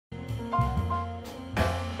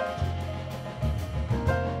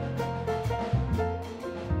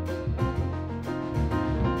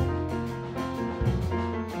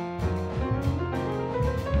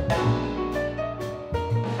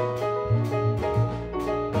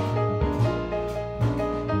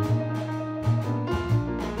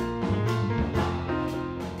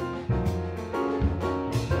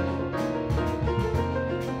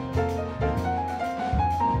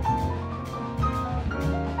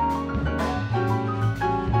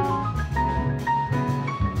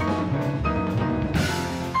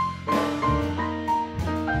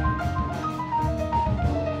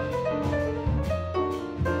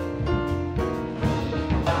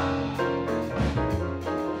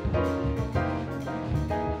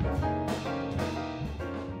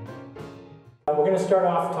We're going to start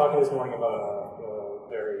off talking this morning about a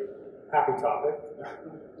very happy topic,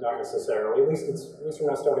 not necessarily. At least we're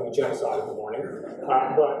not starting a genocide in the morning.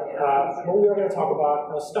 But we are going to talk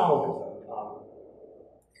about Stalinism,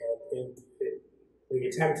 the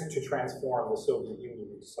attempt to transform the Soviet Union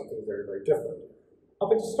into something very, very different.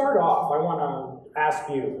 But to start off, I want to ask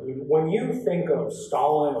you, when you think of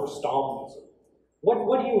Stalin or Stalinism,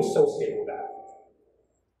 what do you associate with that?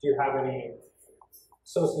 Do you have any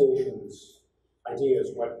associations,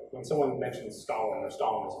 ideas, when someone mentions Stalin or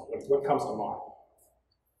Stalinism, what comes to mind?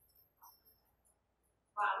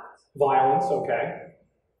 Violence, okay.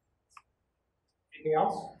 Anything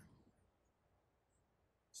else?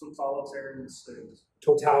 Totalitarian state.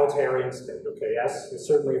 Totalitarian state, okay, yes. It's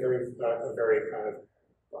certainly a very kind of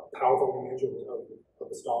powerful image of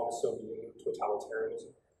the Stalinist Soviet Union,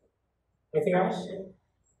 totalitarianism. Anything else?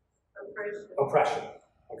 Oppression. Oppression,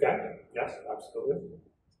 okay, yes, absolutely.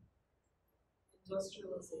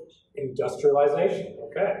 Industrialization. Industrialization,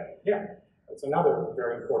 okay, yeah. That's another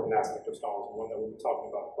very important aspect of Stalinism, one that we'll be talking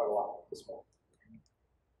about quite a lot this morning.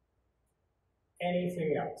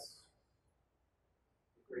 Anything else?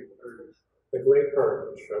 The Great Purge. The Great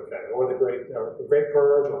Purge, okay, or the Great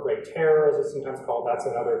Purge, or Great Terror, as it's sometimes called. That's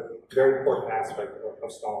another very important aspect of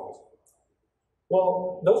Stalinism.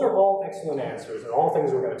 Well, those are all excellent answers, and all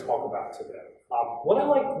things we're going to talk about today. What I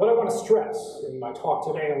want to stress in my talk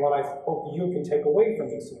today, and what I hope you can take away from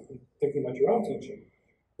this, and thinking about your own teaching,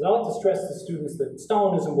 is I like to stress to students that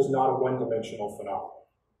Stalinism was not a one-dimensional phenomenon.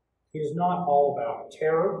 It is not all about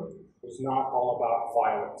terror. It is not all about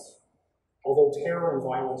violence. Although terror and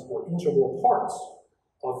violence were integral parts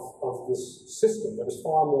of this system, there was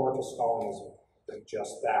far more to Stalinism than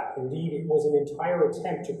just that. Indeed, it was an entire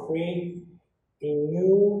attempt to create a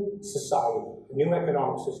new society, a new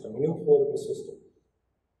economic system, a new political system,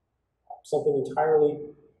 something entirely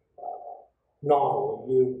novel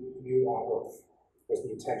and new on Earth was the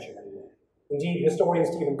intention anyway. Indeed, historian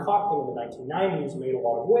Stephen Cotton in the 1990s made a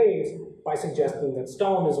lot of waves by suggesting that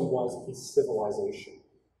Stalinism was a civilization,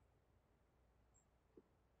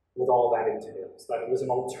 with all that entails, that it was an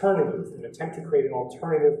alternative, an attempt to create an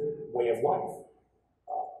alternative way of life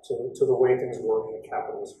to the way things were in the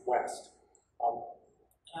capitalist West.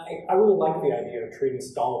 I really like the idea of treating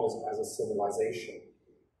Stalinism as a civilization,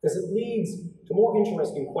 because it leads to more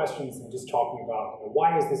interesting questions than just talking about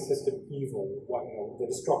why is this system evil, the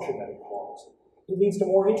destruction that it caused. It leads to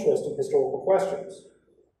more interesting historical questions,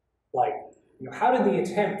 like how did the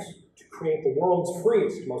attempt to create the world's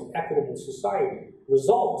freest, most equitable society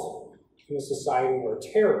result in a society where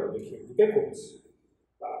terror became ubiquitous?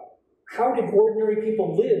 How did ordinary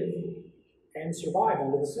people live and survive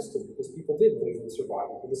under the system? Because people did live and survive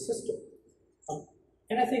under the system.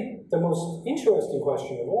 And I think the most interesting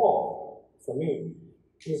question of all, for me,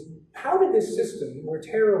 is how did this system, where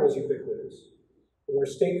terror was ubiquitous, where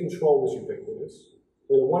state control was ubiquitous,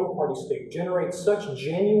 where the one-party state, generate such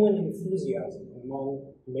genuine enthusiasm among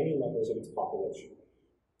many members of its population?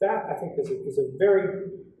 That, I think, is a very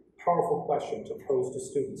powerful question to pose to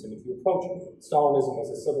students. And if you approach Stalinism as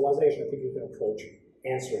a civilization, I think you can approach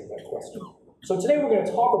answering that question. So today we're going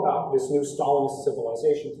to talk about this new Stalinist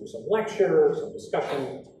civilization through some lecture, some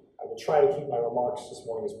discussion. I will try to keep my remarks this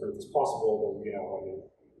morning as brief as possible, though,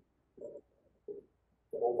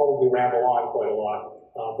 we'll probably ramble on quite a lot.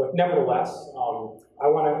 But nevertheless, I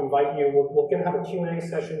want to invite you, we're going to have a Q&A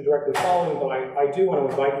session directly following, but I do want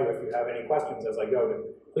to invite you, if you have any questions as I go, to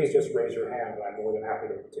please just raise your hand, and I'm more than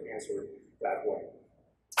happy to answer it that way.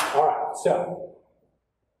 All right, so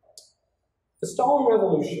the Stalin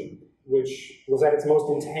Revolution, which was at its most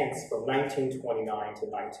intense from 1929 to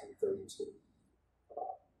 1932,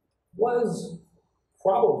 was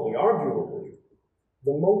probably, arguably,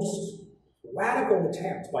 the most radical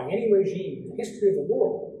attempt by any regime in the history of the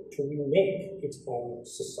world to remake its own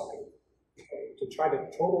society, okay? To try to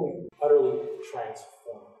totally, utterly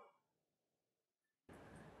transform.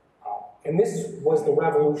 And this was the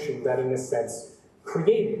revolution that, in a sense,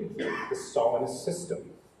 created the Stalinist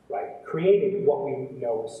system, right? Created what we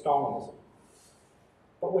know as Stalinism.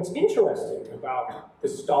 But what's interesting about the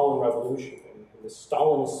Stalin Revolution and the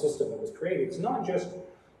Stalinist system that was created is not just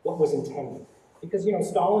what was intended. Because,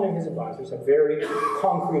 Stalin and his advisors had very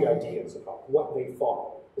concrete ideas about what they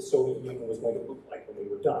thought the Soviet Union was going to look like when they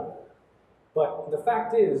were done. But the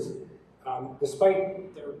fact is, despite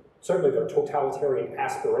certainly their totalitarian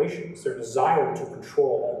aspirations, their desire to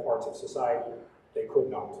control all parts of society, they could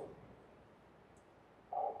not.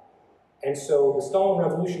 And so the Stalin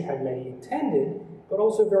Revolution had many intended, but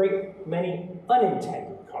also very many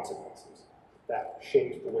unintended consequences that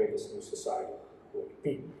shaped the way this new society would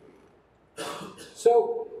be.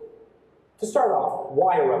 So, To start off,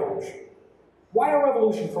 why a revolution? Why a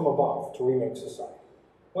revolution from above to remake society?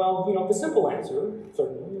 Well, you know, the simple answer,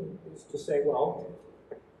 certainly, is to say, well,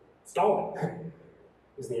 Stalin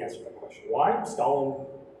is the answer to that question. Why? Stalin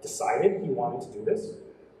decided he wanted to do this,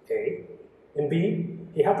 A. And B,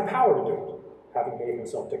 he had the power to do it, having made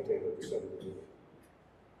himself dictator of the Soviet Union.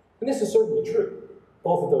 And this is certainly true.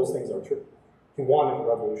 Both of those things are true. He wanted a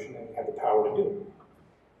revolution and he had the power to do it.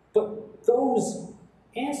 But those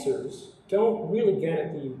answers don't really get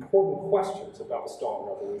at the important questions about the Stalin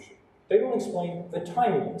Revolution. They don't explain the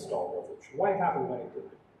timing of the Stalin Revolution, why it happened when it did.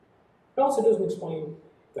 It also doesn't explain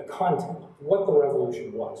the content, what the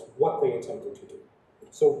revolution was, what they attempted to do.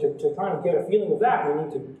 So to kind of get a feeling of that, we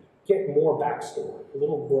need to get more backstory, a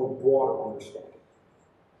little more broader understanding.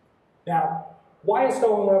 Now, why a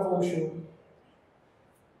Stalin Revolution?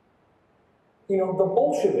 You know, the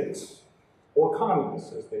Bolsheviks, or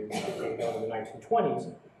communists, as they became known in the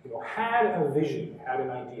 1920s, you know, had a vision, had an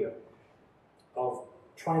idea of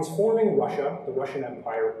transforming Russia, the Russian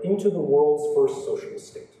Empire, into the world's first socialist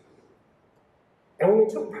state. And when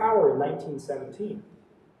they took power in 1917,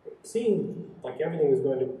 it seemed like everything was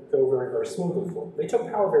going to go very, very smoothly for them. They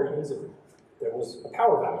took power very easily. There was a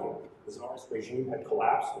power vacuum. The Tsarist regime had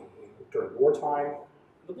collapsed during wartime.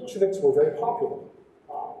 The Bolsheviks were very popular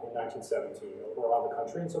in 1917 around the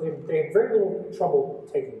country, and so they had very little trouble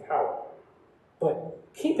taking power. But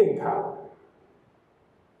keeping power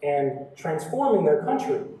and transforming their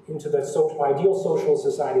country into the ideal socialist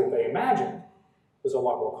society that they imagined was a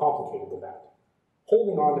lot more complicated than that.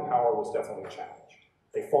 Holding on to power was definitely a challenge.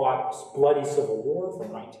 They fought a bloody civil war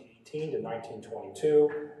from 1918 to 1922,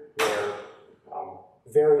 where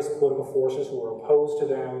various political forces who were opposed to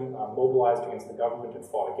them mobilized against the government and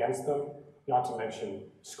fought against them, not to mention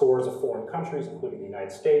scores of foreign countries, including the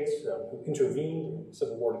United States, who intervened in the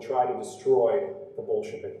Civil War to try to destroy the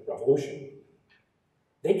Bolshevik Revolution.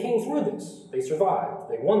 They came through this. They survived.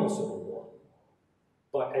 They won the Civil War,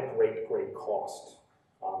 but at great, great cost.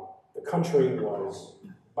 The country was,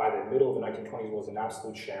 by the middle of the 1920s, was in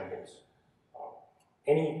absolute shambles.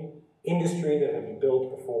 Any industry that had been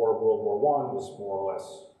built before World War I was more or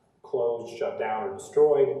less closed, shut down, or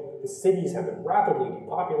destroyed. The cities have been rapidly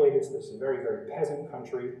depopulated, so this is a very, very peasant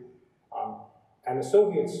country. And the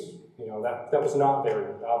Soviets, you know, that was not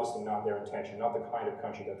obviously not their intention, not the kind of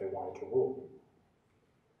country that they wanted to rule.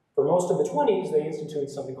 For most of the 20s, they instituted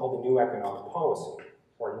something called the New Economic Policy,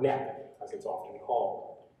 or NEP, as it's often called,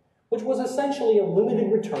 which was essentially a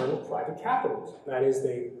limited return of private capitalism. That is,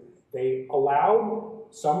 they allowed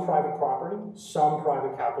some private property, some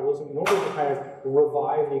private capitalism, in order to kind of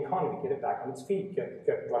revive the economy, get it back on its feet,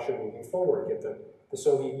 get Russia moving forward, get the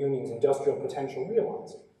Soviet Union's industrial potential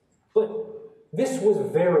realized. But this was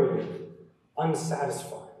very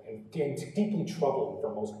unsatisfying and deeply troubling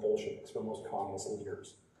for most Bolsheviks, for most communist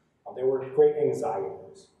leaders. There were great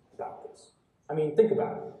anxieties about this. I mean, think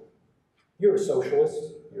about it. You're a socialist,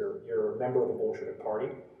 you're a member of the Bolshevik Party,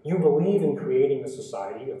 you believe in creating a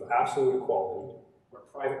society of absolute equality, where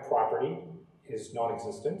private property is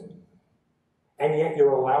non-existent, and yet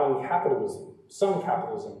you're allowing capitalism, some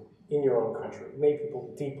capitalism, in your own country. It made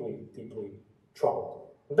people deeply, deeply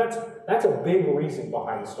troubled. That's a big reason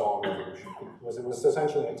behind the Stalin Revolution. It was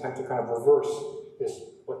essentially an attempt to kind of reverse this,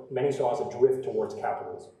 what many saw as a drift towards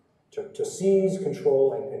capitalism, to seize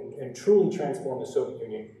control and truly transform the Soviet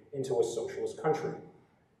Union into a socialist country.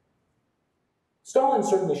 Stalin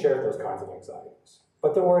certainly shared those kinds of anxieties.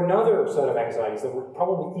 But there were another set of anxieties that were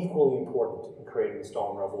probably equally important in creating the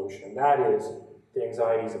Stalin Revolution, and that is the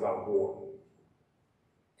anxieties about war.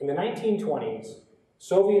 In the 1920s,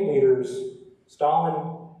 Soviet leaders,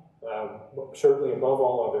 Stalin, certainly above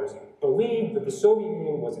all others, believed that the Soviet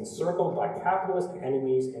Union was encircled by capitalist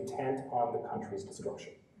enemies intent on the country's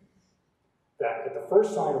destruction. That at the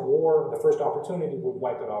first sign of war, the first opportunity would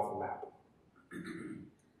wipe it off the map.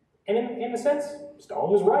 And in a sense,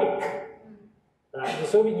 Stalin was right. The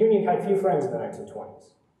Soviet Union had few friends in the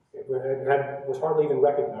 1920s. It was hardly even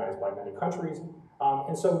recognized by many countries.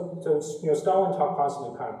 And so you know, Stalin talked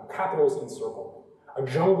constantly kind of capitalist encirclement, a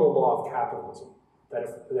jungle law of capitalism, that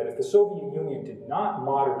if the Soviet Union did not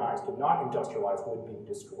modernize, did not industrialize, would be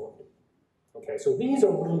destroyed. Okay, so these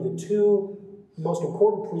are really the two most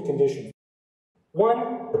important preconditions.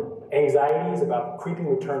 One, anxieties about the creeping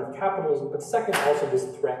return of capitalism, but second, also this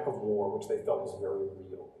threat of war, which they felt was very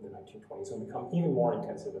real in the 1920s and become even more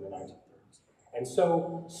intensive in the 1930s. And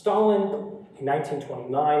so Stalin, in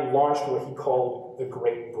 1929, launched what he called the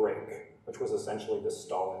Great Break, which was essentially the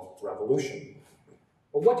Stalin Revolution.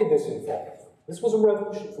 But what did this involve? This was a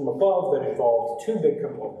revolution from above that involved two big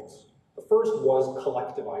components. The first was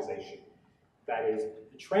collectivization. That is,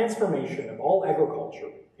 the transformation of all agriculture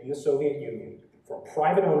in the Soviet Union from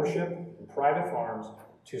private ownership and private farms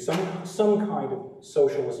to some kind of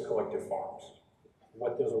socialist collective farms.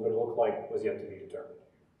 What those were going to look like was yet to be determined.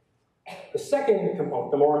 The second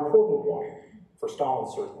component, the more important one, for Stalin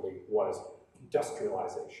certainly, was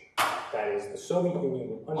industrialization. That is, the Soviet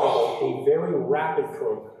Union underwent a very rapid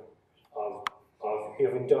program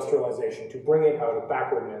of industrialization to bring it out of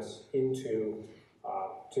backwardness into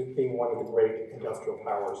to being one of the great industrial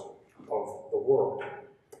powers of the world.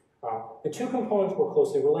 The two components were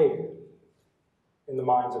closely related in the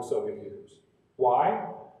minds of Soviet leaders. Why?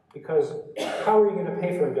 Because how are you going to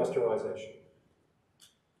pay for industrialization?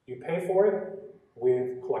 You pay for it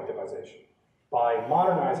with collectivization, by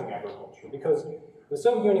modernizing agriculture. Because the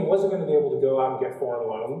Soviet Union wasn't going to be able to go out and get foreign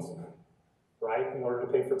loans, right, in order to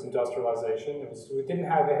pay for its industrialization. It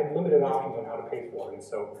had limited options on how to pay for it, and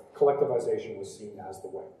so collectivization was seen as the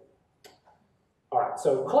way. All right,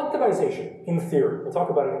 so collectivization, in theory. We'll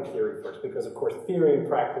talk about it in theory first, because of course theory and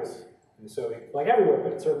practice in the Soviet, like everywhere,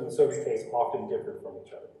 but certainly in the Soviet case, often differed from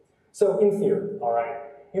each other. So in theory, all right,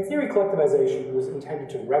 in theory, collectivization was intended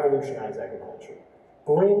to revolutionize agriculture,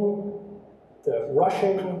 bring the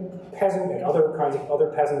Russian peasant and other kinds of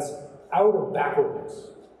other peasants out of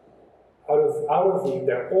backwardness, out of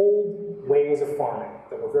their old ways of farming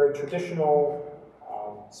that were very traditional,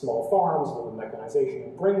 small farms with mechanization,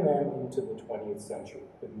 and bring them into the 20th century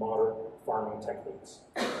with modern farming techniques.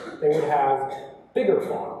 They would have bigger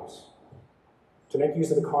farms to make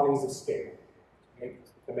use of economies of scale,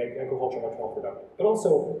 to make agriculture much more productive, but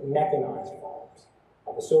also mechanized farms.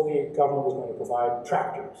 The Soviet government was going to provide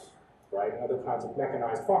tractors, right, and other kinds of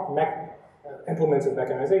mechanized implements of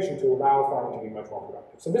mechanization to allow farming to be much more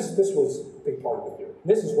productive. So this was a big part of the theory.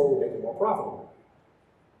 This is what would make it more profitable.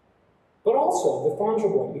 But also, the farms were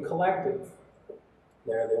going to be collective.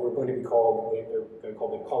 They were going to be called, they're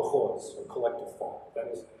called the kolkhoz, or collective farm. That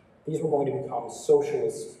is, these were going to become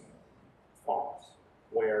socialist farms,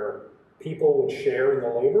 where people would share in the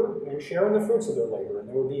labor and share in the fruits of their labor, and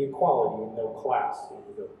there would be equality and no class in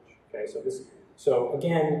the village. Okay, so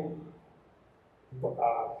again,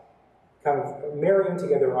 kind of marrying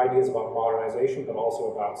together ideas about modernization, but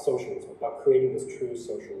also about socialism, about creating this true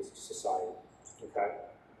socialist society. Okay,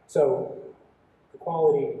 so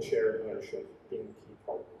equality and shared ownership being the key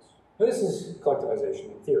part of this. Now, this is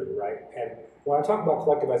collectivization in theory, right? And when I talk about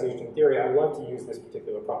collectivization in theory, I love to use this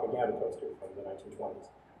particular propaganda poster from the 1920s.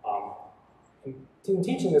 In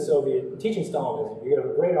teaching teaching Stalinism, you have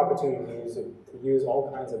a great opportunity to use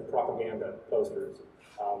all kinds of propaganda posters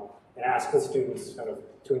and ask the students kind of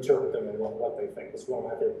to interpret them and what they think. It's one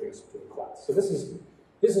of my favorite things to do in class. So this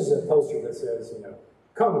is a poster that says, you know,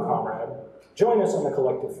 "Come, comrade, join us on the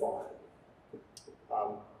collective farm."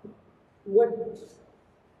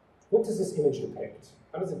 What does this image depict?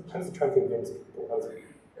 How does it try to convince people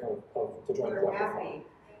to join the collective farm? Happy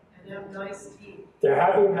and have nice teeth. They're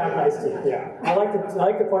happy and have nice teeth, yeah. I like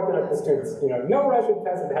to point that out to students. You know, no Russian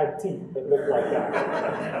peasant had teeth that looked like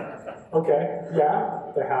that. Okay,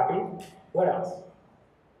 yeah, they're happy. What else?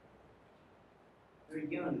 They're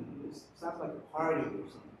young. It sounds like a party or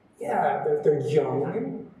something. Yeah, they're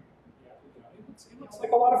young. It's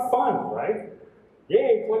like a lot of fun, right?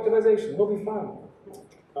 Yay, collectivization, it'll be fun.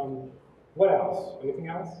 What else? Anything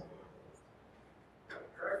else?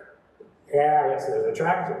 Yeah, yes, there's a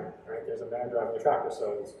tractor, right? There's a man driving a tractor,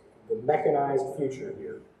 so it's the mechanized future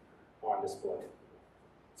here on display.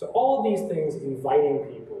 So all of these things inviting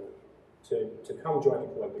people to come join the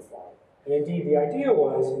collective farm. And indeed, the idea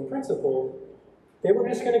was, in principle, they were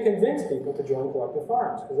just going to convince people to join collective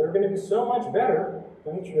farms because they were going to be so much better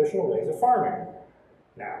than the traditional ways of farming.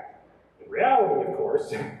 Now, in reality, of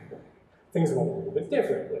course, things went a little bit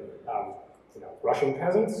differently. You know, Russian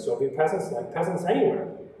peasants, Soviet peasants, like peasants anywhere,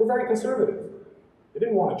 were very conservative. They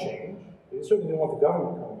didn't want to change. They certainly didn't want the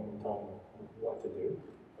government coming in and telling them what to do.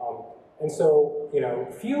 And so, you know,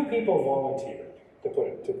 few people volunteered, to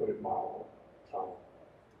put it mildly.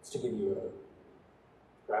 Just to give you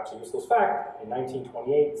perhaps a useless fact, in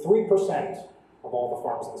 1928, 3% of all the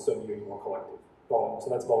farms in the Soviet Union were collective. So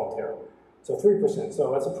that's voluntarily. So 3%.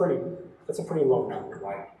 So that's a pretty low number,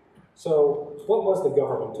 right? So what was the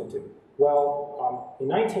government to do? Well, in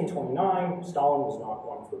 1929, Stalin was not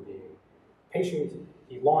one for being patient.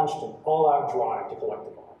 He launched an all-out drive to collect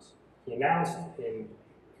the farms. He announced in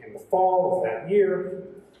the fall of that year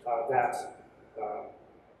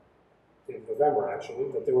in November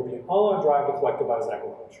actually, that there would be an all-out drive to collectivize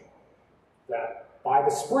agriculture. That by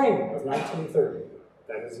the spring of 1930,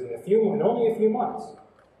 that is in only a few months,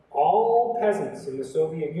 all peasants in the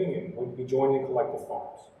Soviet Union would be joining collective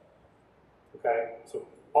farms. Okay, so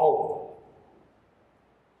all of them.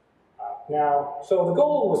 Now, so the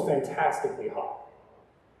goal was fantastically high.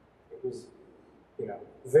 It was,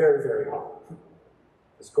 very, very high.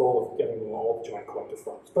 This goal of getting them all to join collective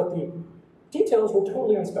farms. But the details were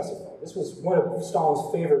totally unspecified. This was one of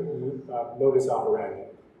Stalin's favorite modus operandi.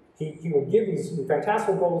 He would give these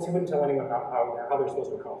fantastical goals, he wouldn't tell anyone how they're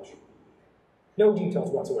supposed to accomplish it. No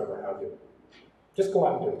details whatsoever how to do it. Just go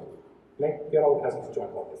out and do it. Get all the peasants to join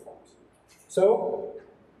collective farms. So,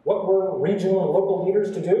 what were regional and local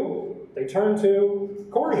leaders to do? They turned to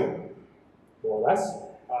coercion, more or less,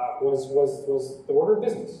 was the order of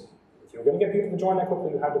business. If you were going to get people to join that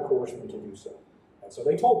quickly, you had to coerce them to do so. And so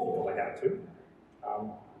they told people they had to.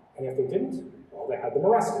 And if they didn't, well, they had them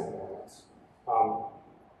arrested, more or less.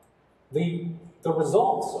 The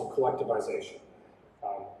results of collectivization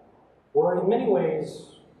were in many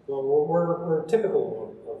ways, were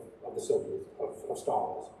typical of the Soviet, of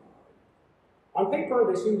Stalinism. On paper,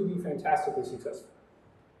 they seemed to be fantastically successful.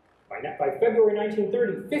 By February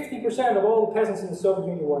 1930, 50% of all the peasants in the Soviet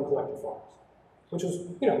Union were in collective farms, which was,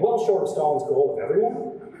 well short of Stalin's goal of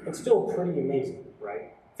everyone, but still pretty amazing,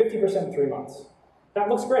 right? 50% in 3 months. That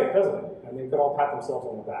looks great, doesn't it? And they could all pat themselves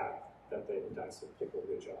on the back that they've done such a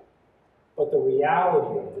particularly good job. But the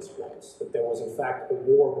reality of this was that there was, in fact, a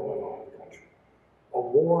war going on in the country. A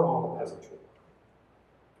war on the peasantry.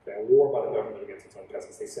 Okay, a war by the government against its own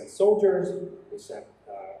peasants. They sent soldiers, they sent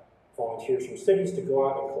volunteers from cities to go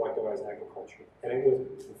out and collectivize agriculture. And it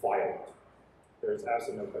was violent. There's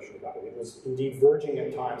absolutely no question about it. It was indeed verging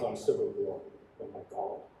at times on civil war, one might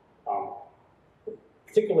call it.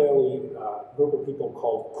 Particularly, a group of people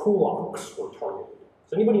called kulaks were targeted.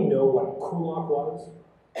 Does anybody know what a kulak was?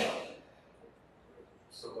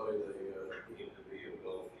 Somebody that needed to be a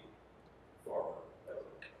wealthy farmer.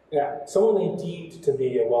 Yeah, someone they deemed to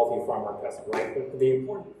be a wealthy farmer peasant, right? But the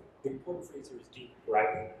important phrase here is deemed,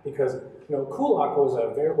 right? Because kulak was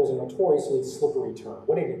a notoriously slippery term.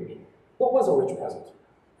 What did it mean? What was a rich peasant?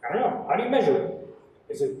 I don't know. How do you measure it?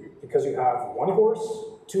 Is it because you have 1 horse,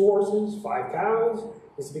 2 horses, 5 cows?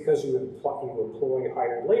 Is it because you employ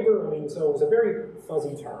hired labor? I mean, so it was a very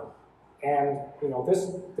fuzzy term. And,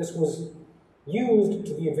 this was used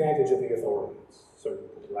to the advantage of the authorities, certainly,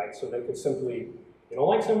 right? So they could simply, you don't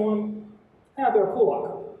like someone? Yeah, they're a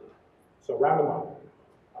kulak. So round them up.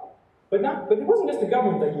 But it wasn't just the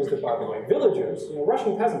government that used it, by the way. Villagers,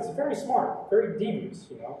 Russian peasants, very smart, very devious,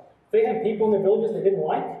 They had people in their villages they didn't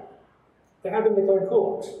like, they had them declared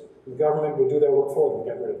kulaks. The government would do their work for them,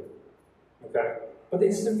 get rid of them. Okay? But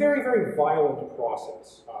this is a very, very violent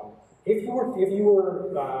process. If you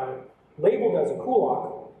were labeled as a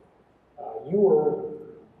kulak, you were,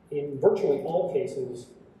 in virtually all cases,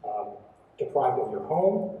 deprived of your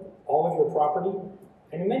home, all of your property,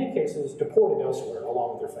 and in many cases deported elsewhere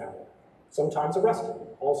along with your family. Sometimes arrested,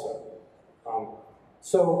 also.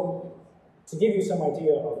 So, to give you some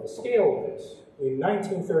idea of the scale of this, in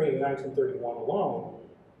 1930 and 1931 alone,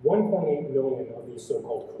 1.8 million of these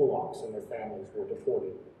so-called kulaks and their families were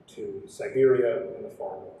deported to Siberia and the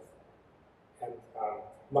far north. And I'm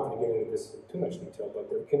not going to get into this in too much detail, but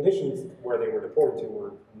the conditions where they were deported to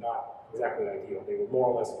were not exactly ideal. They were more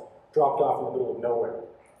or less dropped off in the middle of nowhere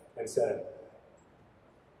and said,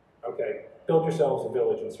 okay, build yourselves a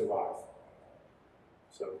village and survive.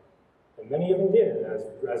 So, and many of them did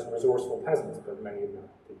as resourceful peasants, but many of them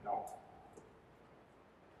did not.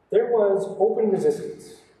 There was open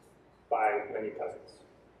resistance by many peasants.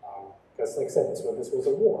 Because, like I said, this was a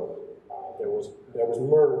war. There was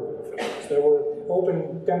murder of officials. There were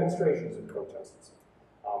open demonstrations and protests.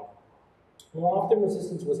 More often,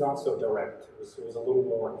 resistance was not so direct. It was a little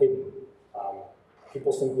more hidden.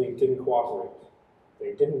 People simply didn't cooperate.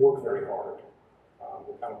 They didn't work very hard.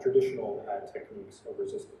 The kind of traditional techniques of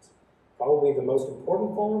resistance. Probably the most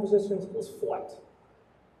important form of resistance was flight.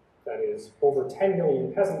 That is, over 10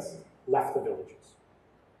 million peasants left the villages.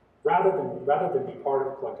 Rather than be part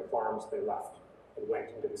of collective farms, they left and went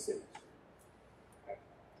into the cities. Okay?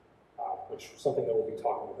 Which is something that we'll be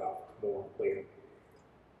talking about more later.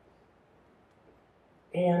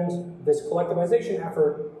 And this collectivization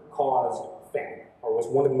effort caused famine, or was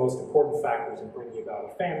one of the most important factors in bringing about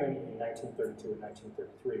a famine in 1932 and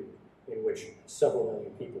 1933, in which several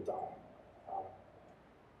million people died.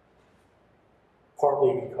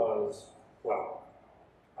 Partly because, well,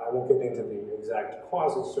 I won't get into the exact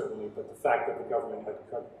causes, certainly, but the fact that the government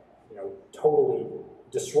had totally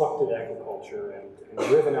disrupted agriculture and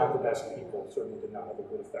driven out the best people certainly did not have a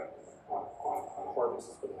good effect on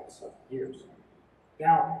harvests for the next several years.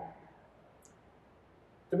 Now,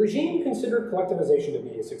 the regime considered collectivization to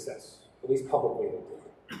be a success, at least publicly it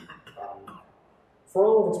did. For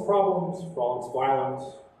all of its problems, for all its violence,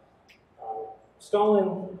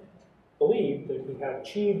 Stalin believed that he had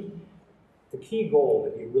achieved the key goal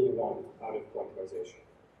that he really wanted out of collectivization.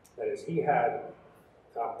 That is, he had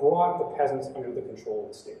brought the peasants under the control of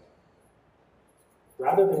the state.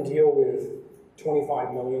 Rather than deal with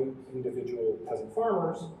 25 million individual peasant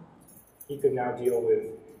farmers, he could now deal with,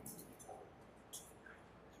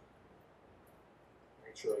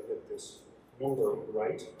 make sure I get this number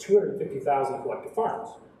right, 250,000 collective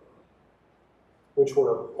farms, which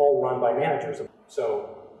were all run by managers. So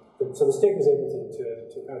the state was able to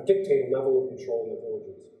kind of dictate a level of control in the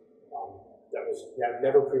villages that was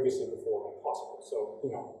never previously before possible. So,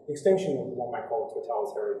 you know, the extension of what one might call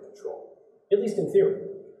totalitarian control, at least in theory.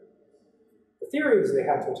 The theory is they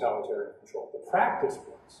had totalitarian control. The practice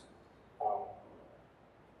was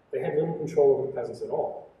they had little control over the peasants at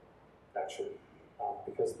all, actually,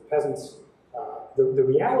 because the peasants, the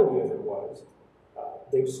reality of it was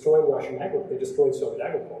they destroyed Russian agriculture, they destroyed Soviet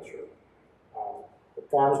agriculture. The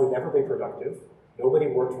farms would never be productive. Nobody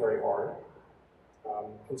worked very hard.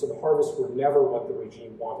 And so the harvests were never what the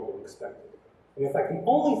regime wanted and expected. And in fact, the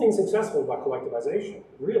only thing successful about collectivization,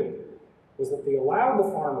 really, was that they allowed the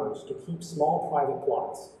farmers to keep small private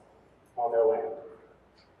plots on their land.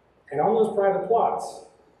 And on those private plots,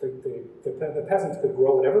 the peasants could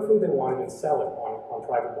grow whatever food they wanted and sell it on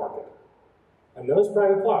private market. And those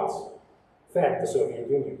private plots fed the Soviet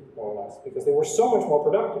Union, more or less, because they were so much more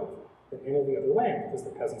productive than any of the other land, because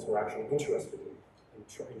the peasants were actually interested in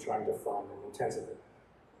trying to farm intensively.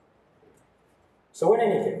 So in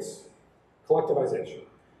any case, collectivization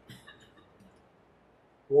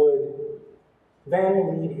would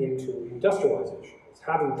then lead into industrialization. It's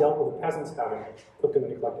having dealt with the peasants, having put them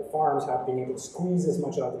into collective farms, being able to squeeze as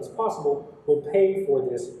much out of it as possible, would pay for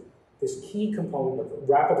this key component of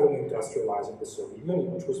rapidly industrializing the Soviet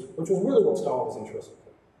Union, which was really what Stalin was interested in.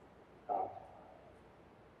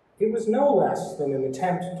 It was no less than an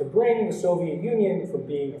attempt to bring the Soviet Union from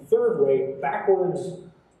being a third-rate, backwards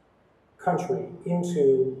country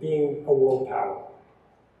into being a world power,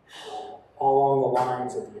 along the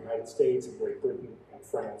lines of the United States and Great Britain and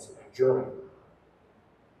France and Germany.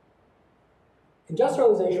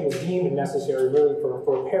 Industrialization was deemed necessary really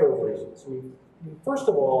for a pair of reasons. I mean, first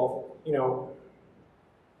of all, you know,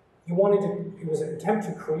 it was an attempt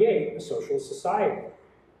to create a socialist society.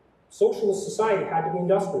 Socialist society had to be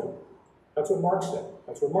industrial. That's what Marx said.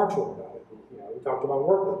 That's what Marx wrote about it. You know, he talked about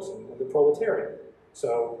workers and the proletariat.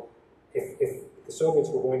 So if the Soviets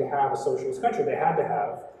were going to have a socialist country, they had to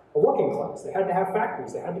have a working class. They had to have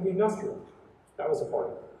factories. They had to be industrial. That was a part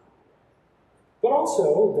of it. But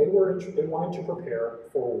also, they wanted to prepare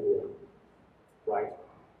for a war, right?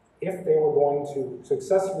 If they were going to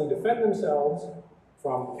successfully defend themselves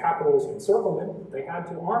from capitalist encirclement, they had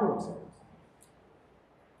to arm themselves.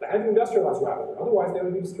 They had to industrialize rapidly, otherwise they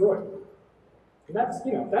would be destroyed. And that's,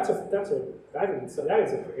 you know, that is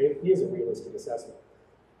a realistic assessment.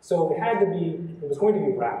 So it was going to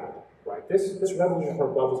be rapid, right? This revolution from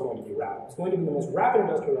above was going to be rapid. It was going to be the most rapid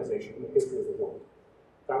industrialization in the history of the world.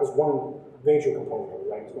 That was one major component of it,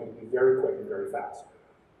 right? It was going to be very quick and very fast.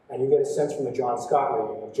 And you get a sense from the John Scott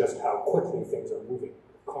rating of just how quickly things are moving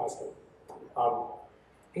constantly.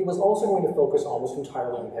 It was also going to focus almost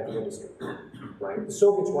entirely on heavy industry, right? The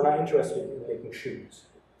Soviets were not interested in making shoes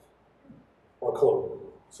or clothing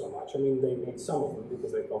so much. I mean, they made some of them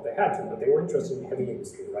because they felt they had to, but they were interested in heavy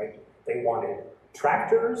industry, right? They wanted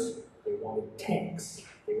tractors, they wanted tanks,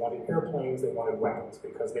 they wanted airplanes, they wanted weapons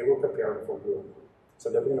because they were preparing for war. So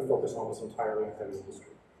they were going to focus almost entirely on heavy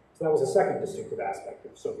industry. So that was a second distinctive aspect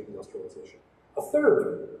of Soviet industrialization. A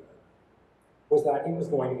third was that it was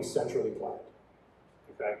going to be centrally planned.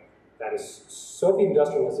 Okay? That is, Soviet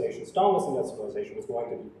industrialization, Stalinist industrialization was going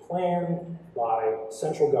to be planned by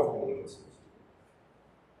central government agencies.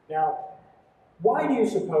 Now, why do you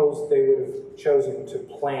suppose they would have chosen to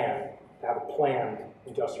have a planned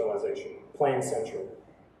industrialization, planned centrally,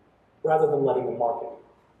 rather than letting the market,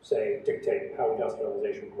 say, dictate how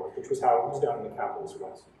industrialization would work, which was how it was done in the capitalist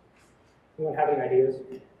West? Anyone have any ideas?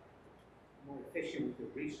 More efficient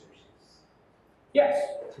with the resources. Yes,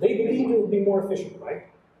 they believed it would be more efficient, right?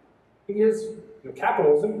 Because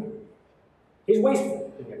capitalism is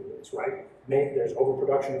wasteful in many ways, right? There's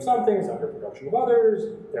overproduction of some things, underproduction of others.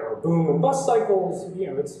 There are boom and bust cycles. You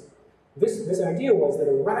know, this idea was that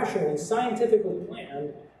a rationally, scientifically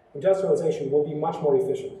planned industrialization will be much more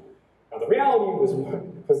efficient. Now, the reality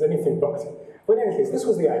was anything but. But in any case, this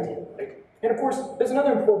was the idea, right? And of course, there's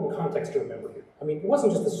another important context to remember here. I mean, it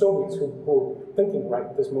wasn't just the Soviets who were thinking right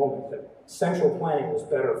at this moment that central planning was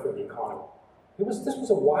better for the economy. This was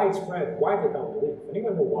a widespread, widely held belief.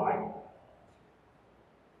 Anyone know why?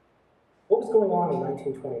 What was going on in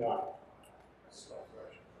 1929?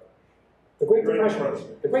 The Great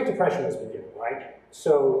Depression was beginning, right?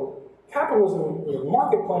 So capitalism,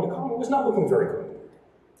 market planned economy was not looking very good.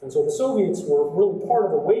 And so the Soviets were really part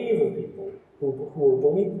of a wave of people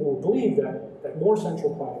who believed that more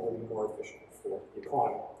central planning would be more efficient for the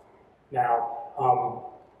economy. Now,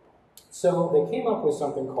 so they came up with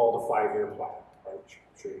something called a 5-year plan, right, which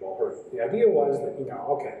I'm sure you've all heard of. The idea was that,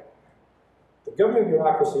 okay, the government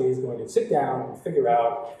bureaucracy is going to sit down and figure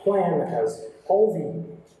out a plan that has all the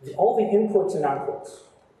inputs and outputs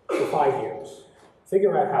for 5 years.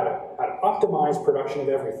 Figure out how to optimize production of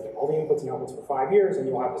everything, all the inputs and outputs for 5 years, and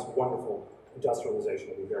you'll have this wonderful industrialization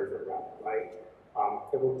that will be very, very rapid, right?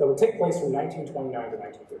 That will take place from 1929 to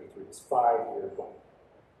 1933, this 5-year plan.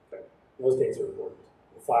 Okay. Those dates are important.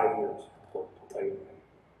 5 years, I'll tell you.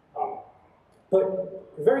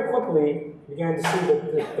 But very quickly began to see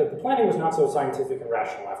that the planning was not so scientific and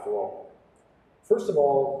rational after all. First of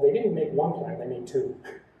all, they didn't make one plan, they made two.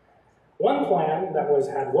 One plan that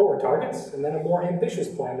had lower targets, and then a more ambitious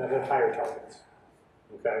plan that had higher targets.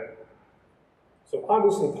 Okay? So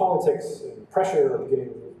obviously politics and pressure are beginning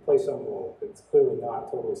to play some role, but it's clearly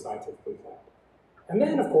not totally scientifically planned. And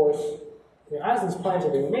then, of course, as these plans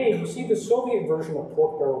are being made, you see the Soviet version of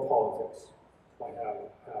pork barrel politics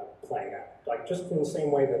playing out. Like just in the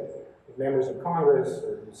same way that members of Congress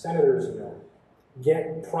or senators,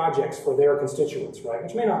 get projects for their constituents, right?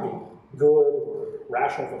 Which may not be good or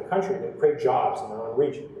rational for the country. They create jobs in their own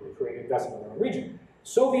region. They create investment in their own region.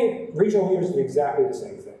 Soviet regional leaders did exactly the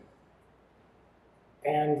same thing.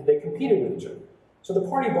 And they competed with each other. So the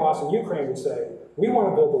party boss in Ukraine would say, we want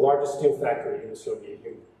to build the largest steel factory in the Soviet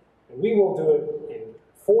Union. And we will do it in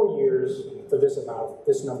 4 years for this amount,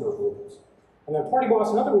 this number of rubles. And the party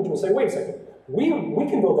boss in another region would say, wait a second, we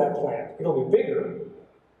can build that plant. It'll be bigger,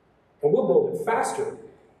 and we'll build it faster,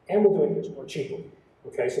 and we'll do it much more cheaply.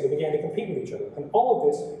 Okay, so they began to compete with each other. And all of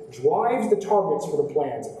this drives the targets for the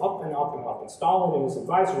plans up and up and up. And Stalin and his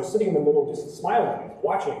advisors are sitting in the middle just smiling,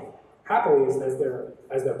 watching happily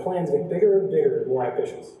as their plans get bigger and bigger and more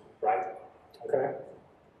ambitious, right? Okay?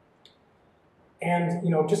 And,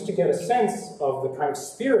 just to get a sense of the kind of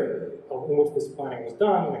spirit in which this planning was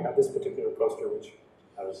done, I got this particular poster, which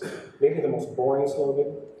was maybe the most boring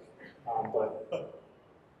slogan, but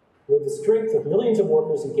with the strength of millions of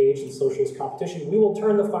workers engaged in socialist competition, we will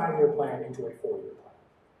turn the 5-year plan into a 4-year plan.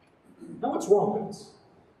 Now, what's wrong with this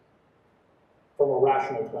from a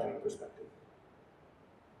rational planning perspective?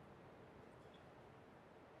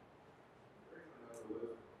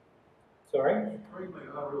 Sorry?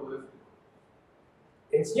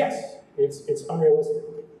 It's unrealistic.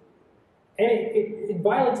 And it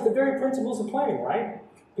violates the very principles of planning, right?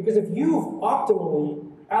 Because if you've optimally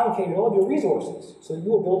allocated all of your resources so that you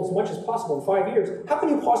will build as much as possible in 5 years, how can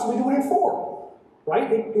you possibly do it in 4?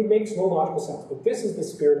 Right? It makes no logical sense. But this is the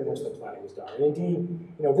spirit in which the planning was done. And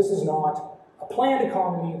indeed, this is not a planned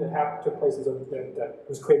economy that took place that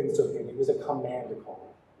was created in the Soviet Union. It was a command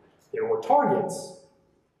economy. There were targets,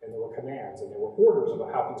 and there were commands, and there were orders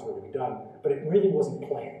about how things were to be done, but it really wasn't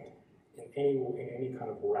planned in any kind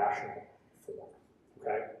of rational form.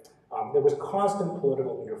 Okay? There was constant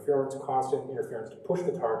political interference, to push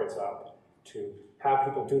the targets up, to have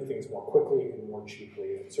people do things more quickly and more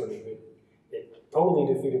cheaply. And certainly it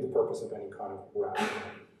totally defeated the purpose of any kind of rational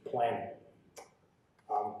planning.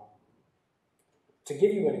 To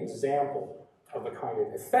give you an example of the kind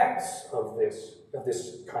of effects of this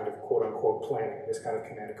kind of quote-unquote planning, this kind of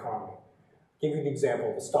command economy, I'll give you the example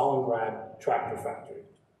of the Stalingrad tractor factory.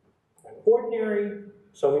 An ordinary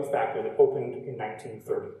Soviet factory that opened in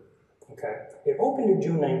 1930. Okay? It opened in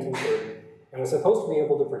June 1930 and was supposed to be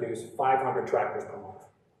able to produce 500 tractors per month.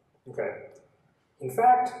 Okay? In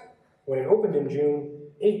fact, when it opened in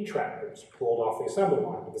June, 8 tractors rolled off the assembly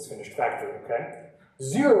line of this finished factory. Okay?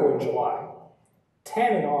 0 in July,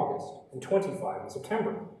 10 in August, and 25 in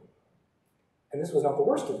September. And this was not the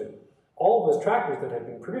worst of it. All of those tractors that had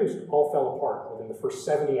been produced all fell apart within the first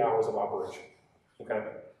 70 hours of operation. Okay?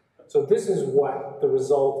 So this is what the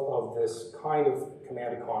result of this kind of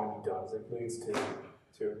command economy does. It leads to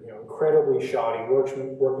incredibly shoddy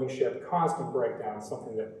workmanship, constant breakdown,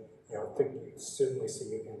 something that I think you certainly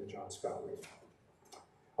see in the John Scott Reef.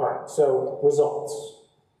 All right, so results.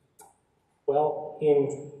 Well,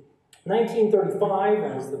 in 1935,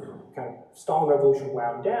 as the kind of Stalin Revolution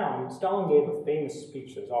wound down, Stalin gave a famous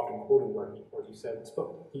speech that is often quoted where he said,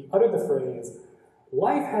 he uttered the phrase,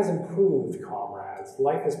 "Life has improved, comrades.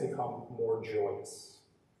 Life has become more joyous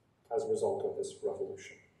as a result of this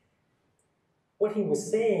revolution." What he was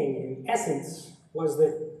saying, in essence, was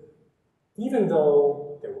that even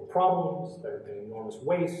though there were problems, there had been enormous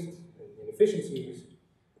waste and inefficiencies,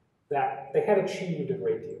 that they had achieved a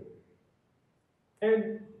great deal.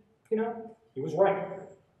 And, you know, he was right,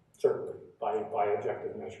 certainly, by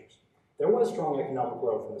objective measures. There was strong economic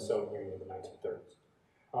growth in the Soviet Union in the 1930s.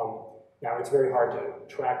 Now, it's very hard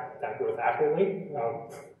to track that growth accurately.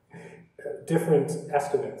 Different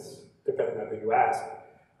estimates, depending on who you ask,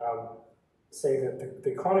 say that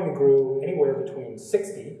the economy grew anywhere between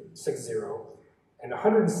 60, and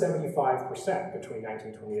 175% between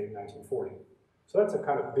 1928 and 1940. So that's a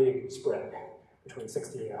kind of big spread between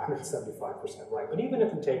 60 and 175%, right? But even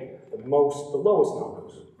if you take the lowest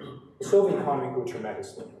numbers, the Soviet economy grew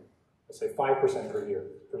tremendously. Let's say 5% per year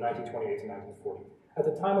from 1928 to 1940. At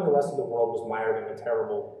the time when the rest of the world was mired in a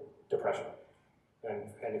terrible depression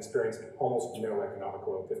and experienced almost no economic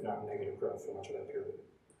growth, if not negative growth for much of that period.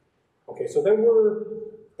 Okay, so there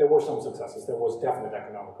were some successes. There was definite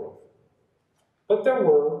economic growth. But there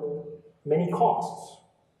were many costs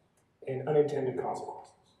and unintended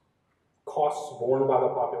consequences. Costs borne by the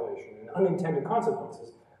population and unintended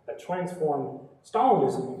consequences that transformed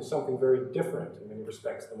Stalinism into something very different in many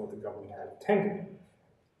respects than what the government had intended.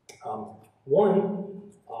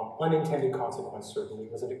 One unintended consequence, certainly,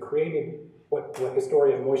 was that it created what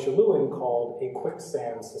historian Moshe Lewin called a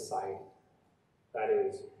quicksand society. That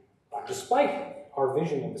is, despite our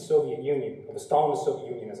vision of the Soviet Union, of the Stalinist Soviet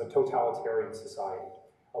Union as a totalitarian society,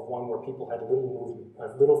 of one where people had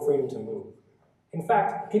little freedom to move. In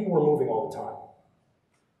fact, people were moving all the time.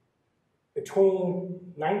 Between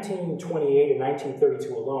 1928 and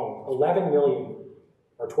 1932 alone, 11 million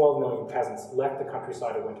or 12 million peasants left the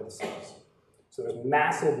countryside and went to the cities. So there's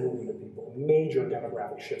massive movement of people, major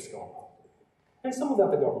demographic shifts going on. And some of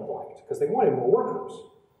that the government liked, because they wanted more workers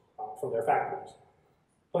from their factories.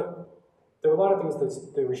 But there were a lot of things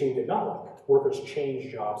that the regime did not like. Workers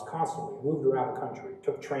changed jobs constantly, moved around the country,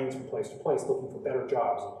 took trains from place to place looking for better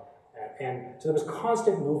jobs. And so there was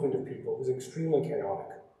constant movement of people. It was extremely chaotic.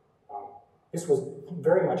 This was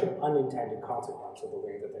very much an unintended consequence of the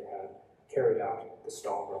way that they had carried out the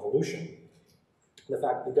Stalin Revolution. The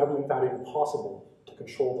fact that the government found it impossible to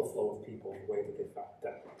control the flow of people in a way that they found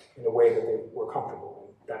in a way that they were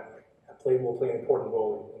comfortable, and that will play an important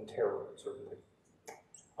role in terror, certainly.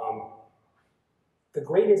 The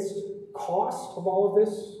greatest cost of all of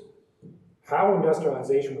this, how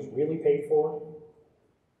industrialization was really paid for,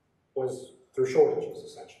 was through shortages,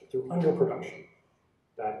 essentially, through underproduction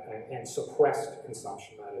and suppressed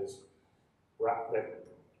consumption. That is, that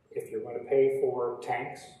if you're going to pay for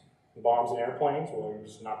tanks and bombs and airplanes, well, you're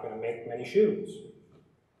just not going to make many shoes.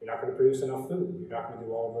 You're not going to produce enough food. You're not going to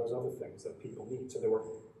do all of those other things that people need. So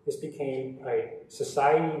this became a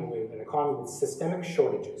society with an economy with systemic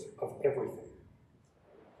shortages of everything.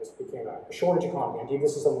 This became a shortage economy. Indeed,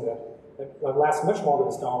 this is something that lasts much longer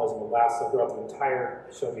than Stalinism will last throughout the entire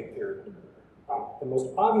Soviet period. The most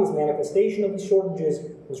obvious manifestation of these shortages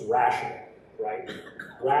was rationing, right?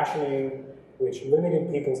 Rationing, which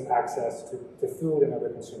limited people's access to food and other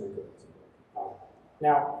consumer goods.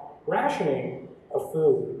 Now, rationing of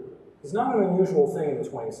food is not an unusual thing in the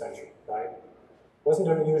 20th century, right? It wasn't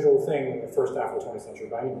an unusual thing in the first half of the 20th century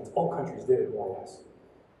by any means. All countries did it, more or less.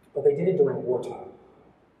 But they did it during wartime.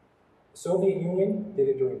 The Soviet Union did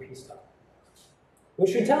it during peacetime.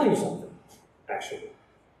 Which should tell you something, actually.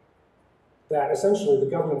 That essentially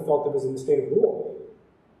the government felt it was in a state of war,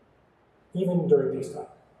 even during peacetime.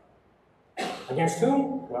 Against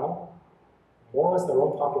whom? Well, more or less their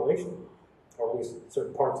own population, or at least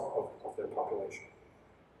certain parts of their population.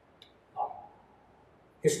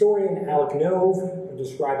 Historian Alec Nove,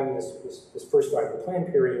 describing this first five-year plan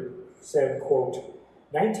period, said, quote,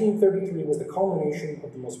 1933 was the culmination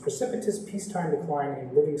of the most precipitous peacetime decline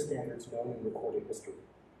in living standards known in recorded history.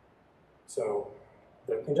 So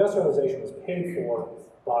the industrialization was paid for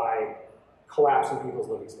by collapsing people's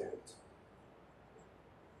living standards.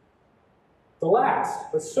 The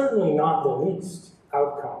last, but certainly not the least,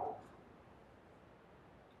 outcome,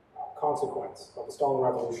 consequence of the Stalin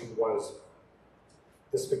Revolution was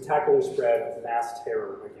the spectacular spread of mass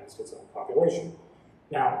terror against its own population.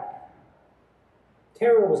 Now,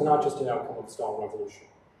 terror was not just an outcome of the Stalin Revolution.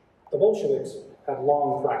 The Bolsheviks had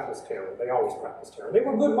long practiced terror. They always practiced terror. They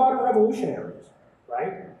were good modern revolutionaries,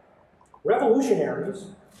 right? Revolutionaries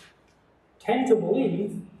tend to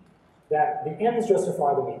believe that the ends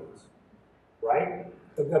justify the means, right?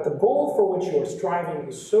 That the goal for which you are striving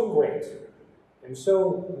is so great and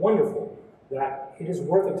so wonderful that it is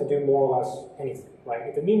worth it to do more or less anything, right?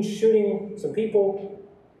 If it means shooting some people,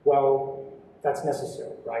 well, that's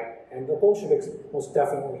necessary, right? And the Bolsheviks most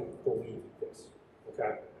definitely believed this,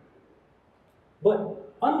 okay?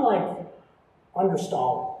 But unlike under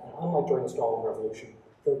Stalin, and unlike during the Stalin Revolution,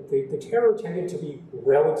 the terror tended to be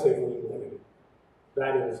relatively limited.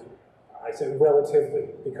 That is, I I say relatively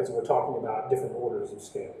because we're talking about different orders of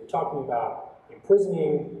scale. We're talking about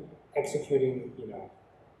imprisoning, executing,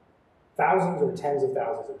 thousands or tens of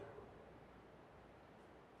thousands of people.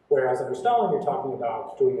 Whereas under Stalin, you're talking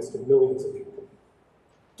about doing this to millions of people.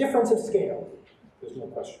 Difference of scale, there's no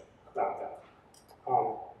question about that.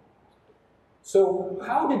 So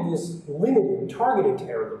how did this limited, targeted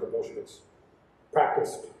terror that the Bolsheviks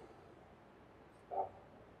practiced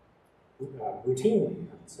routinely,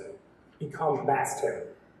 I would say, become mass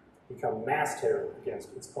terror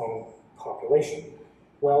against its own population?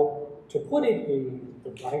 Well, to put it in,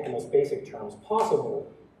 I think, the most basic terms possible,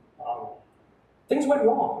 things went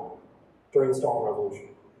wrong during the Stalin Revolution,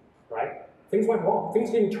 right? Things went wrong.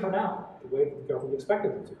 Things didn't turn out the way that the government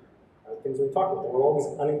expected them to. Things we talked about, there were all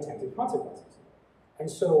these unintended consequences. And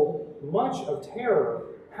so much of terror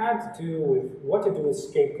had to do with what to do with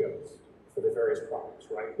scapegoats for the various problems,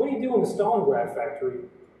 right? What do you do when the Stalingrad factory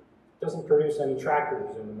doesn't produce any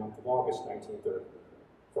tractors in the month of August 1930,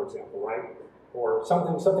 for example, right? Or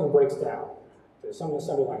something breaks down. Some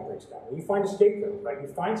assembly line breaks down. Well, you find a scapegoat, right? You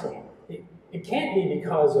find someone. It can't be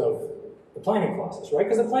because of the planning process, right?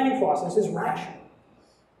 Because the planning process is rational.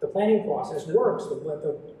 The planning process works.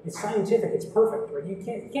 It's scientific. It's perfect, right? You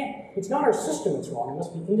can't. It's not our system that's wrong. It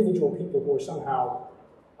must be individual people who are somehow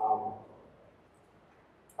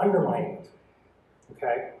undermining it.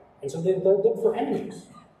 Okay, and so they look for enemies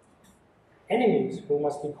who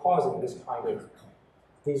must be causing these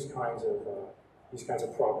kinds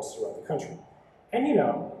of problems throughout the country. And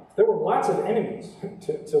there were lots of enemies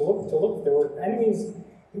to look. There were enemies.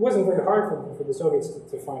 It wasn't very hard for the Soviets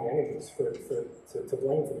to find enemies to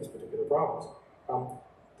blame for these particular problems.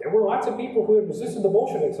 There were lots of people who had resisted the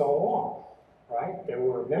Bolsheviks all along, right? There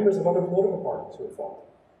were members of other political parties who had fought.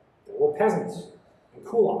 There were peasants and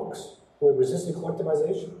kulaks who had resisted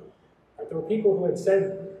collectivization. Right? There were people who had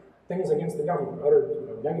said things against the government,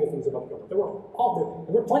 uttered negative things about the government. There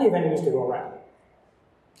were plenty of enemies to go around.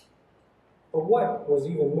 But what was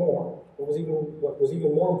even more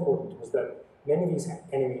important was that many of these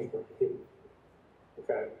enemies were hidden.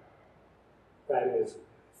 Okay? That is,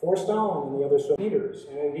 for Stalin and the other Soviet leaders,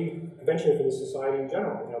 and indeed eventually for the society in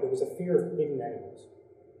general, there was a fear of hidden enemies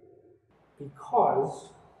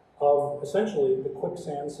because of essentially the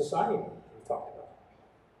quicksand society we talked about.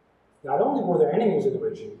 Not only were there enemies of the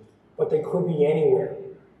regime, but they could be anywhere,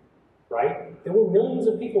 right? There were millions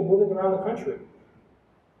of people moving around the country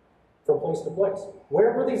from place to place.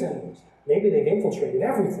 Where were these enemies? Maybe they've infiltrated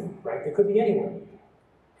everything, right? They could be anywhere.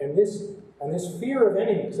 And this fear of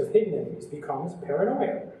enemies, of hidden enemies, becomes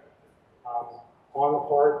paranoia on the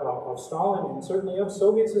part of Stalin and certainly of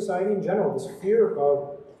Soviet society in general, this fear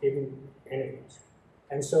of hidden enemies.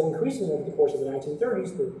 And so increasingly over the course of the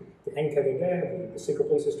 1930s, the NKVD, the secret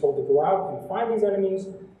police, is told to go out and find these enemies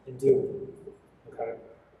and deal with them. Okay?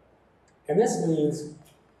 And this leads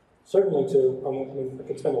certainly to, I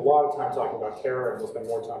could spend a lot of time talking about terror, and we'll spend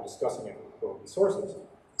more time discussing it with these sources.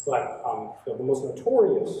 But the most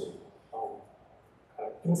notorious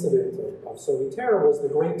incident of Soviet terror was the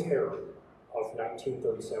Great Terror of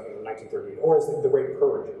 1937 or 1938, or as the Great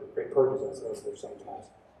Purge, or Great Purges as they're sometimes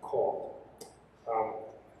called.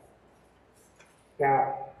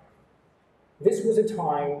 Now, this was a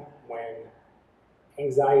time when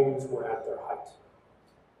anxieties were at their height.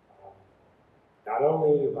 Not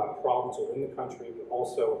only about problems within the country, but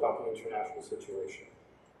also about the international situation.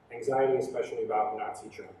 Anxiety especially about Nazi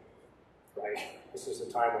Germany, right? This is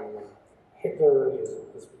a time when Hitler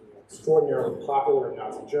is extraordinarily popular in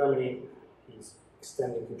Nazi Germany. He's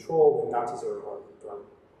extending control. The Nazis are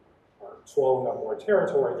swallowing up more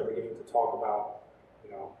territory. They're beginning to talk about,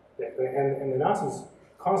 and the Nazis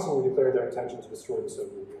constantly declared their intention to destroy the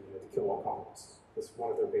Soviet Union, to kill all communists. That's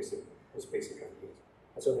one of their most basic ideas.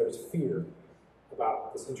 And so there's fear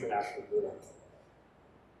about this international war.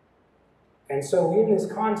 And so in this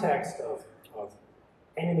context of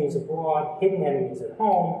enemies abroad, hidden enemies at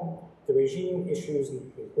home, the regime issues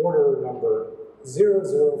the order number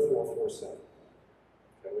 00447,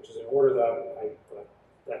 okay, which is an order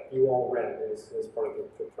that you all read as part of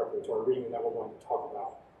the preparatory reading that we're going to talk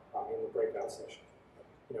about in the breakout session.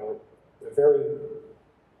 A very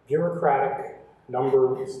bureaucratic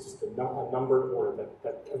number, it's just a numbered order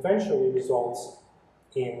that eventually results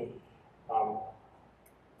in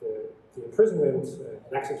the imprisonment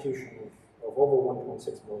and execution of over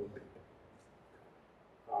 1.6 million people.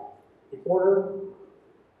 The order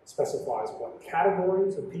specifies what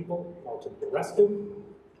categories of people are to be arrested.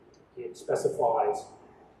 It specifies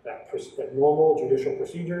that normal judicial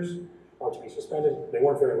procedures are to be suspended. They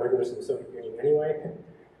weren't very rigorous in the Soviet Union anyway,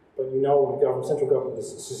 but when the central government is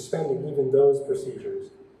suspending even those procedures,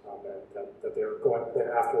 that that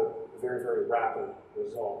they're after very, very rapid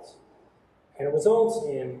results. And it results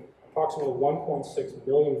in approximately 1.6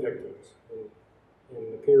 million victims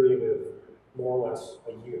in the period of more or less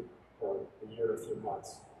a year, or a year and a few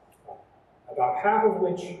months. About half of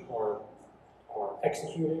which are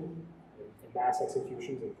executed in mass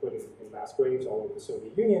executions and put in mass graves all over the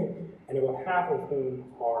Soviet Union, and about half of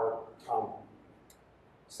whom are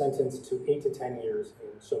sentenced to 8 to 10 years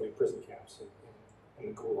in Soviet prison camps in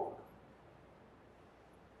the Gulag.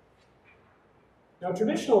 Now,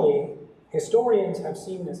 traditionally, historians have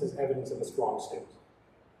seen this as evidence of a strong state,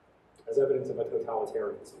 as evidence of a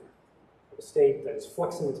totalitarian state, of a state that is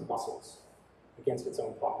flexing its muscles against its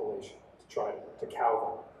own population to try to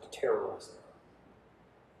cow them, to terrorize them.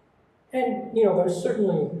 And, there's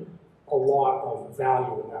certainly a lot of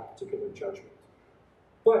value in that particular judgment.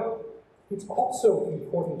 But it's also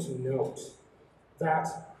important to note that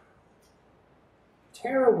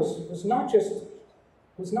terror was not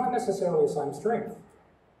necessarily a sign of strength.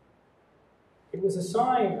 It was a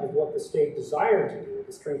sign of what the state desired to do,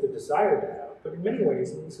 the strength it desired to have, but in many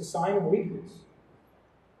ways it was a sign of weakness.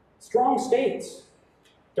 Strong states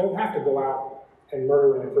don't have to go out and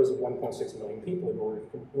murder and imprison 1.6 million people in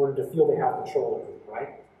order to feel they have control over them,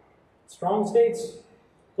 right? Strong states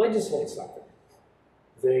legislate something.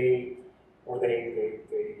 They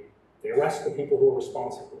arrest the people who are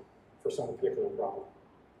responsible for some particular problem.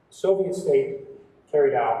 The Soviet state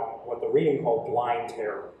carried out what the reading called blind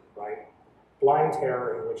terror, right? Blind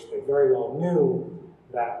terror in which they very well knew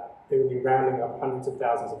that they would be rounding up hundreds of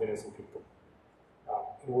thousands of innocent people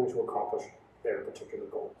in order to accomplish their particular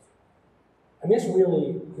goals. And this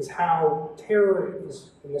really is how terror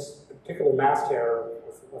is, in this particular mass terror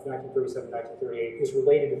of 1937-1938, is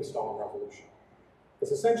related to the Stalin Revolution.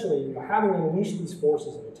 Because essentially, having unleashed these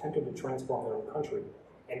forces and attempted to transform their own country,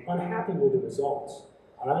 and unhappy with the results,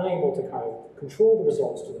 and unable to kind of control the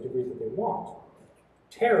results to the degree that they want,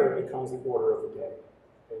 terror becomes the order of the day.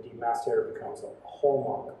 And indeed, mass terror becomes a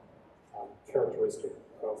hallmark characteristic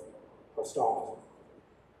of Stalinism.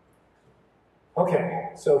 Okay,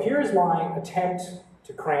 so here's my attempt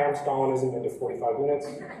to cram Stalinism into 45 minutes.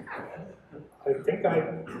 I think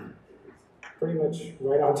I'm pretty much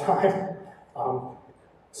right on time.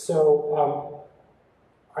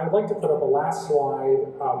 I'd like to put up a last slide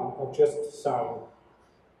of just some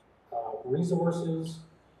resources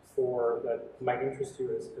that might interest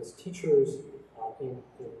you as teachers in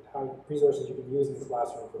how resources you can use in the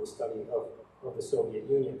classroom for the study of the Soviet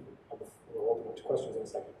Union. We'll open up to questions in a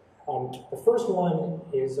second. The first one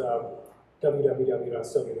is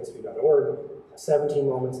www.soviethistory.org, 17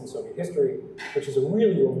 Moments in Soviet History, which is a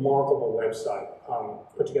really remarkable website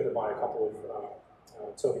put together by a couple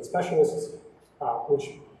of Soviet specialists,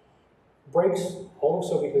 which breaks all of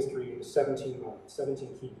Soviet history into 17 moments,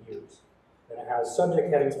 17 key years. And it has subject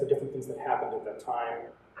headings for different things that happened at that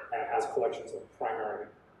time, and it has collections of primary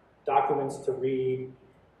documents to read,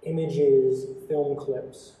 images, film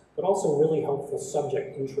clips, but also really helpful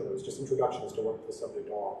subject intros, just introductions to what the subject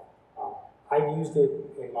are. I've used it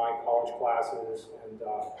in my college classes, and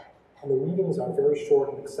the readings are very short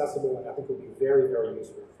and accessible, and I think would be very, very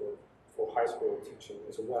useful for high school teaching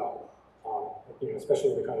as well.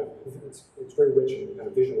 Especially the kind of, it's very rich in kind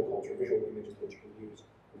of visual culture, visual images that you can use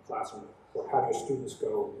in the classroom, or have your students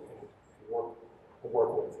go and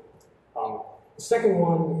work with. The second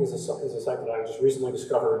one is a site that I just recently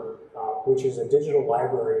discovered, which is a digital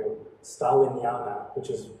library of Staliniana, which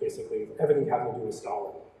is basically everything having to do with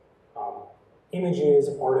Stalin. Images,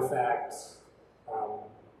 artifacts, all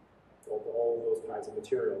of those kinds of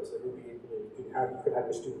materials. It would be, you could have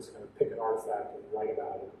your students kind of pick an artifact and write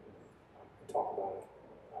about it and talk about it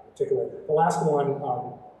in particular. The last one,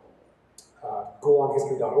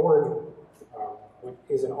 gulaghistory.org, which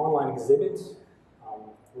is an online exhibit,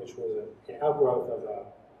 which was an outgrowth of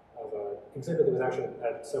an exhibit that was actually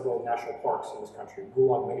at several national parks in this country,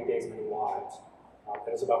 Gulag, Many Days, Many Lives. And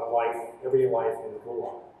it's about life, everyday life in the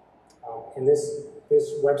Gulag. And this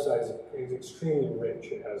website is extremely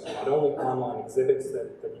rich. It has not only online exhibits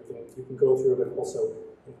that you can go through, but also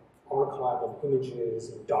an archive of images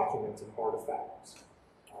and documents and artifacts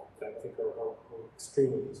that I think are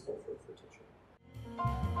extremely useful for teaching.